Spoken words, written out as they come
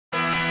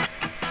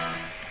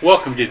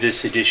Welcome to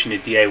this edition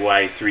of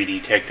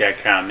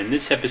DIY3DTech.com. In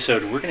this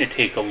episode, we're going to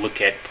take a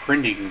look at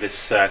printing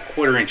this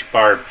 1/4-inch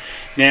barb.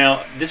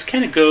 Now, this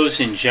kind of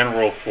goes in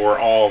general for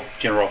all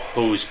general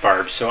hose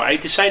barbs, so I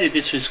decided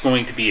this was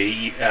going to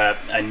be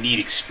a neat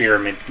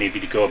experiment maybe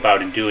to go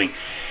about and doing.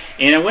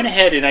 And I went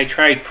ahead and I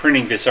tried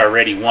printing this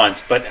already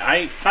once, but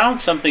I found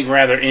something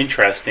rather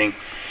interesting.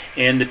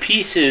 And the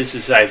piece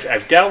is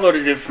I've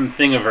downloaded it from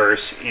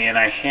Thingiverse, and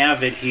I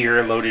have it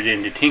here loaded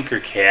into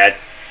Tinkercad.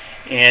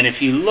 And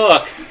if you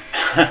look,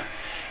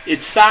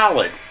 it's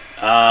solid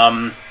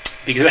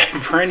because I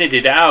printed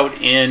it out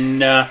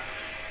and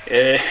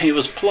it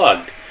was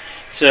plugged.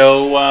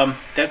 So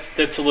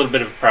that's a little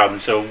bit of a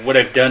problem. So what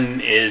I've done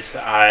is, so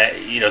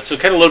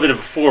kind of a little bit of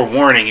a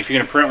forewarning. If you're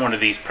going to print one of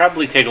these,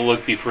 probably take a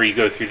look before you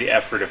go through the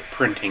effort of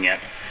printing it.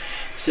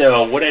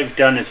 So what I've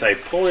done is I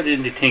pull it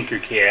into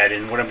Tinkercad,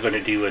 and what I'm going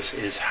to do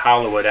is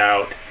hollow it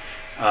out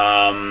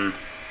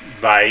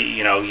by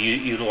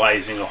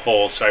utilizing a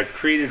hole. So I've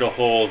created a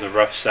hole the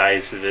rough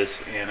size of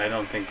this, and I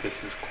don't think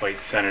this is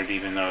quite centered,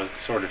 even though it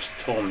sort of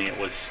told me it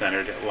was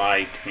centered. It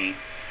lied to me.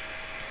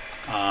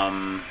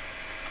 Why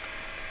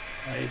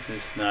is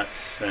this not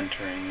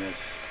centering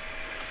this?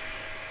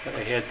 I thought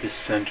I had this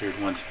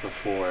centered once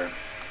before.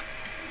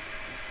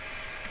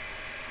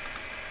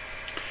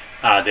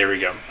 There we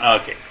go.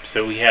 Okay,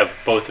 so we have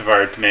both of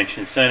our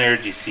dimensions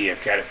centered. You see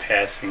I've got it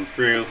passing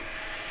through.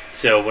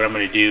 So what I'm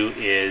going to do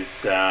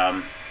is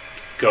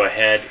go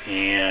ahead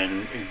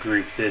and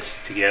group this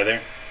together.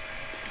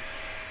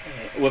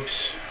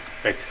 Whoops,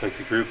 if I click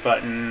the group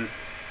button,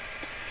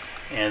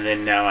 and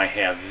then now I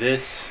have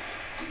this,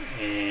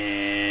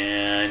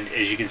 and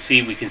as you can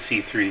see, we can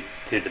see through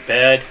to the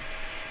bed,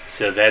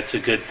 so that's a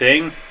good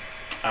thing.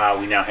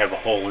 We now have a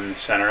hole in the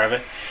center of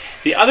it.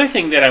 The other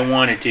thing that I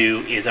want to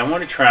do is I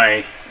want to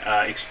try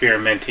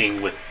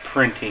experimenting with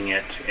printing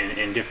it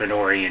in different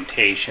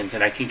orientations,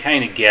 and I can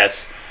kind of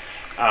guess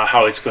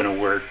how it's going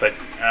to work, but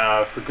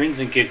for grins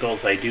and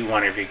giggles, I do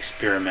want to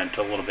experiment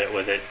a little bit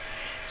with it.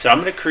 So I'm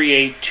going to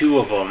create 2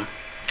 of them,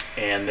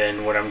 and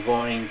then what I'm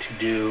going to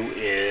do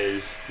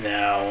is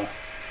now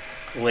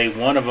lay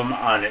one of them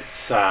on its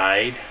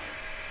side,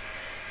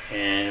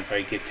 and if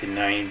I get to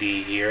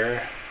 90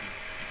 here,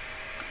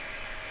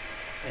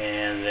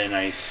 and then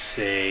I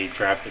say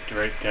drop it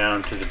right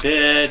down to the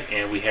bed,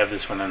 and we have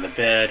this one on the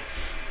bed.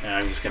 Now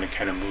I'm just going to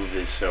kind of move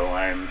this so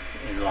I'm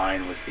in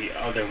line with the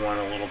other one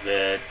a little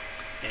bit,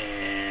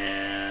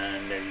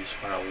 and I just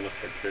want to look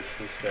at this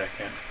a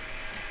second.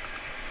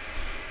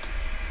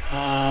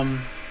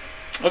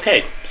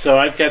 Okay, so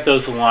I've got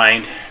those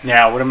aligned.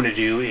 Now what I'm going to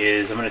do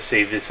is I'm going to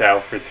save this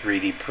out for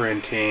 3D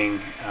printing,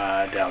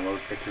 download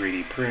for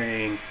 3D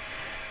printing.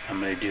 I'm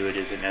going to do it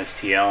as an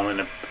STL. I'm going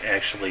to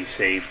actually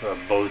save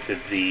both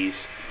of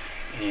these,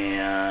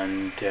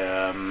 and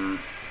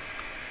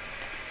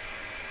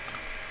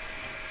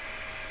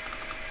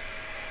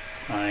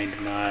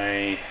find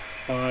my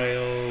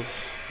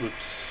files.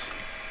 Whoops.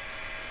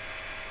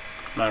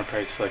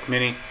 Monoprice Select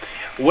Mini.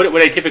 What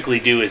I typically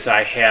do is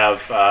I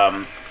have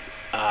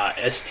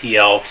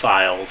STL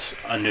files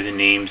under the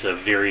names of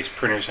various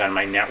printers on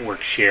my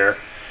network share.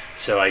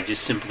 So I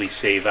just simply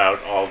save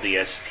out all the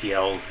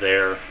STLs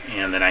there,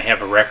 and then I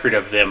have a record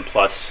of them,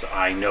 plus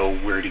I know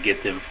where to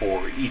get them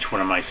for each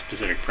one of my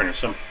specific printers.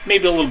 So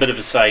maybe a little bit of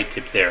a side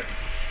tip there.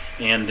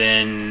 And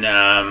then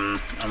I'm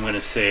going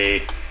to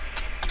say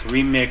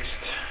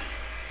remixed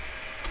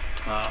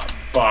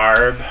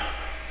Barb,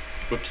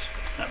 whoops,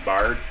 not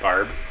Barb,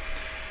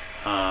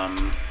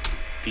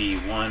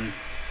 V1.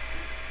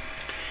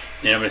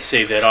 Then I'm going to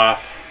save that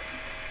off.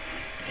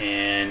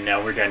 And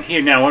now we're done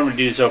here. Now what I'm going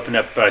to do is open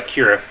up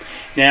Cura.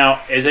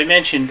 Now, as I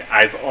mentioned,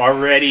 I've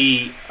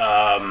already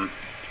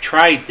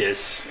tried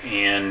this,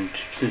 and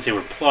since they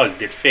were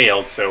plugged, it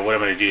failed. So what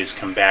I'm going to do is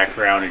come back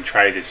around and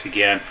try this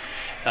again.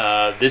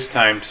 This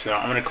time, so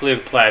I'm going to clear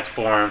the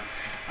platform.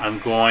 I'm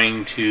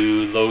going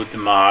to load the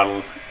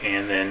model,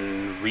 and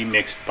then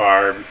remixed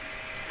Barb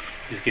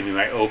is going to be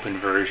my open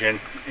version.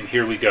 And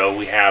here we go.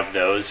 We have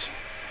those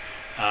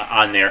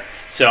on there.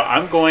 So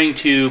I'm going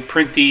to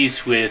print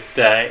these with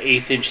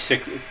 1/8-inch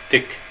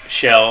thick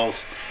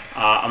shells.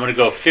 I'm going to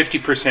go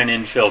 50%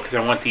 infill because I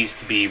want these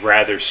to be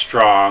rather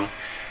strong.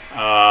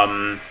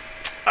 I'm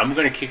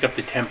going to kick up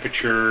the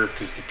temperature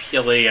because the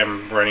PLA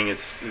I'm running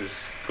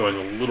is going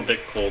a little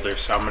bit colder,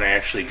 so I'm going to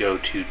actually go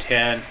to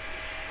 10.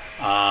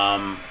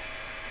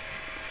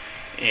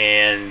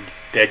 And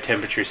bed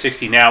temperature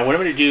 60. Now what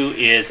I'm going to do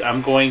is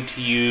I'm going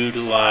to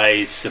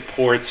utilize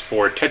supports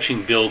for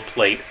touching build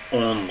plate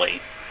only.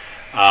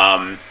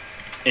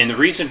 And the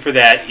reason for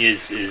that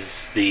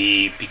is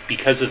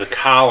because of the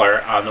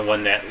collar on the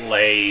one that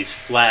lays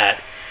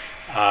flat,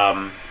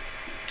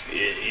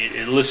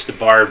 it lifts the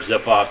barbs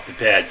up off the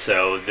bed,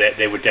 so that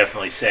they would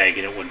definitely sag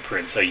and it wouldn't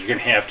print. So you're going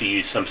to have to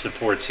use some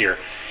supports here,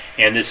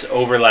 and this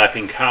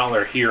overlapping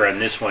collar here on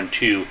this one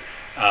too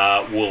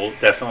will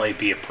definitely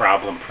be a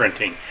problem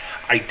printing.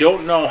 I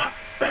don't know,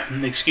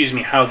 excuse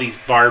me, how these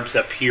barbs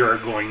up here are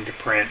going to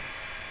print.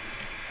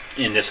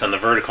 in this on the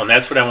vertical, and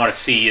that's what I want to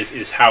see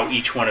is how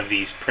each one of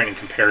these print in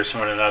comparison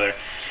to one another.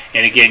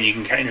 And again, you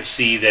can kind of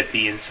see that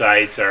the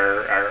insides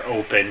are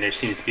open. There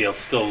seems to be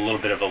still a little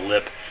bit of a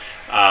lip,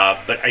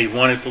 but I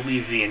wanted to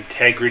leave the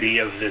integrity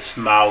of this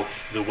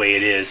mouth the way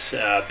it is,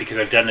 because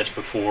I've done this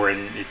before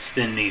and it's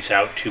thinned these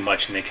out too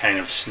much and they kind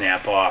of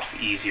snap off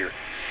easier.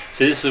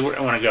 So this is where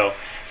I want to go.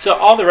 So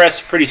all the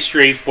rest is pretty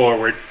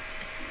straightforward.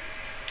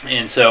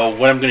 And so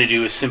what I'm going to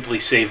do is simply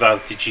save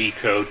out the G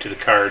code to the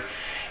card.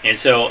 And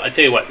so I'll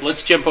tell you what,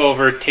 let's jump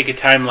over, take a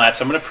time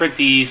lapse. I'm going to print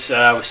these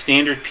with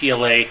standard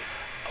PLA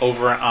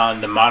over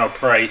on the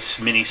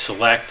Monoprice Mini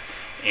Select.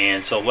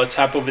 And so let's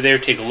hop over there,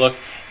 take a look,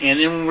 and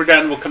then when we're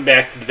done, we'll come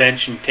back to the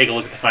bench and take a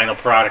look at the final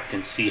product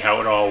and see how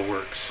it all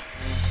works.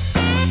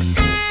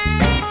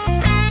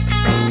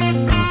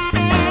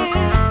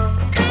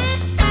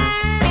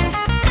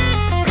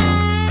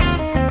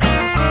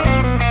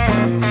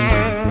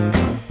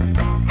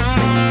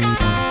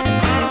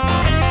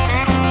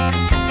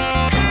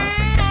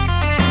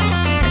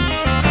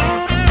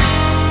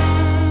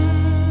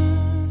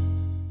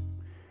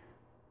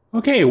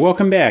 Okay,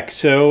 welcome back.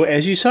 So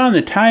as you saw in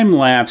the time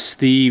lapse,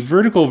 the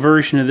vertical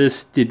version of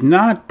this did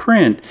not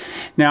print.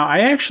 Now I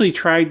actually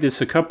tried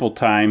this a couple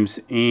times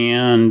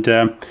and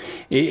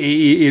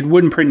it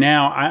wouldn't print.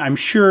 Now I'm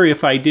sure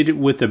if I did it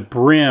with a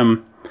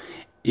brim,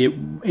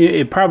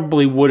 it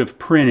probably would have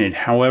printed.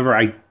 However,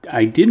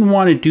 I didn't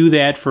want to do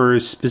that for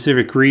a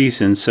specific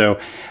reason. So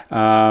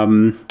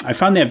I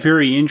found that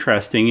very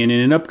interesting, and in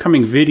an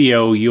upcoming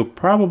video you'll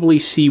probably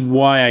see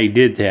why I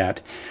did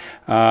that.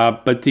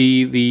 But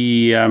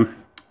the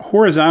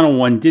horizontal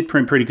one did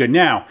print pretty good.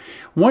 Now,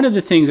 one of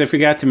the things I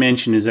forgot to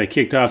mention as I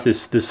kicked off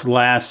this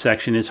last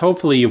section is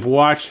hopefully you've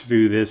watched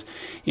through this,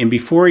 and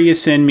before you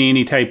send me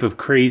any type of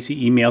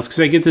crazy emails, because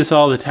I get this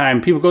all the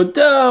time, people go,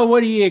 duh, what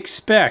do you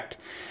expect?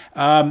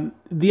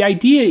 The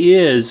idea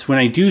is, when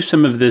I do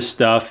some of this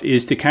stuff,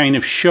 is to kind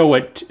of show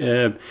it,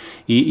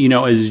 you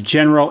know, as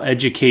general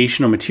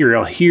educational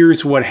material.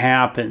 Here's what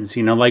happens,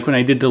 you know, like when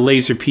I did the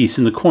laser piece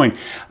in the coin.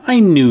 I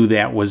knew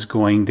that was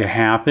going to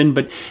happen,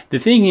 but the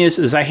thing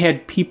is I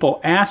had people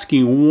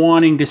asking,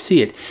 wanting to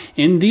see it.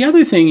 And the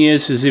other thing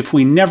is if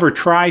we never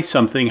try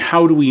something,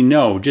 how do we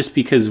know? Just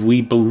because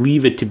we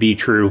believe it to be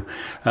true.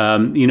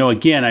 You know,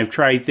 again, I've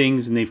tried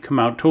things and they've come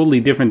out totally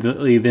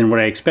differently than what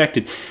I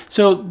expected.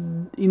 So,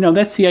 you know,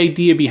 that's the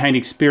idea behind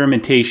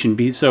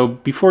experimentation. So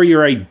before you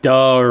write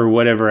duh or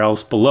whatever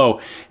else below,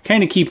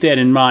 kind of keep that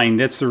in mind.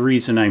 That's the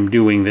reason I'm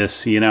doing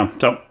this, you know.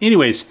 So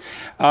anyways,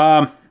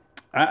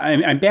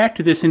 I'm back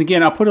to this, and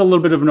again, I'll put a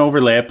little bit of an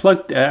overlay.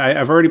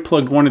 I've already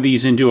plugged one of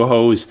these into a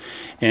hose,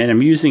 and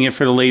I'm using it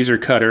for the laser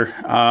cutter.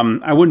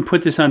 I wouldn't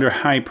put this under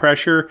high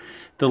pressure.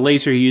 The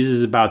laser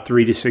uses about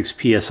 3 to 6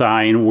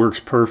 psi and works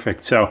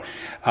perfect. So,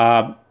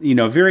 you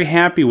know, very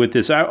happy with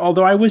this.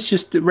 Although I was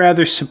just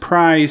rather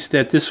surprised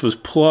that this was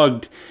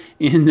plugged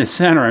in the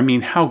center. I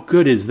mean, how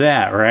good is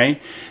that,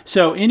 right?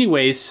 So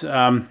anyways,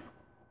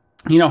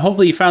 you know,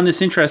 hopefully you found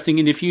this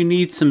interesting, and if you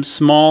need some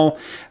small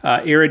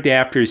air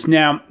adapters.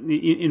 Now,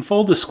 in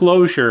full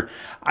disclosure,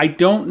 I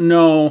don't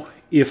know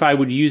if I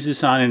would use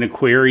this on an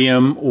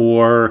aquarium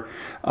or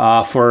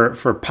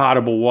for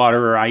potable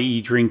water, or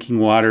i.e. drinking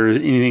water, or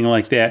anything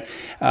like that.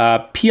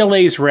 PLA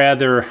is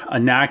rather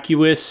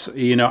innocuous.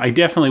 You know, I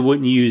definitely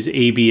wouldn't use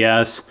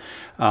ABS.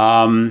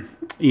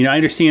 You know, I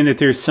understand that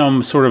there's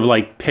some sort of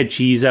like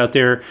PETGs out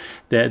there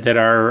that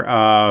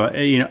are,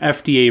 you know,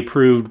 FDA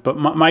approved, but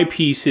my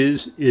piece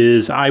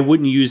is I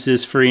wouldn't use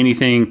this for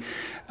anything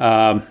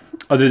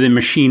other than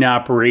machine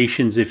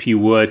operations, if you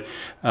would,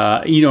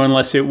 you know,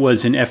 unless it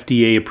was an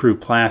FDA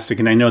approved plastic.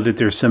 And I know that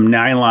there's some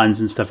nylons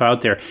and stuff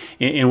out there,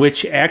 in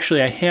which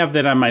actually I have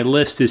that on my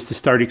list, is to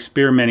start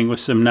experimenting with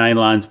some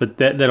nylons, but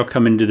that'll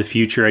come into the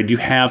future. I do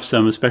have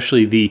some,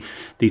 especially the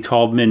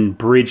Taubman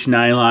bridge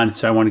nylon,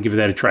 so I want to give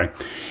that a try.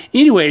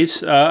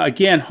 Anyways,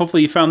 again,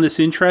 hopefully you found this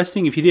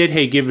interesting. If you did,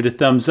 hey, give it a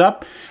thumbs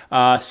up.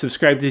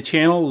 Subscribe to the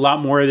channel. A lot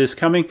more of this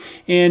coming.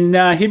 And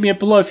hit me up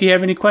below if you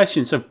have any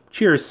questions. So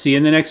cheers. See you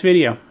in the next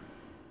video.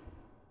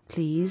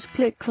 Please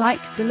click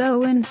like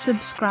below and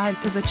subscribe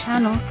to the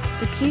channel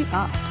to keep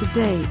up to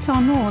date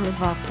on all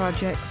of our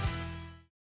projects.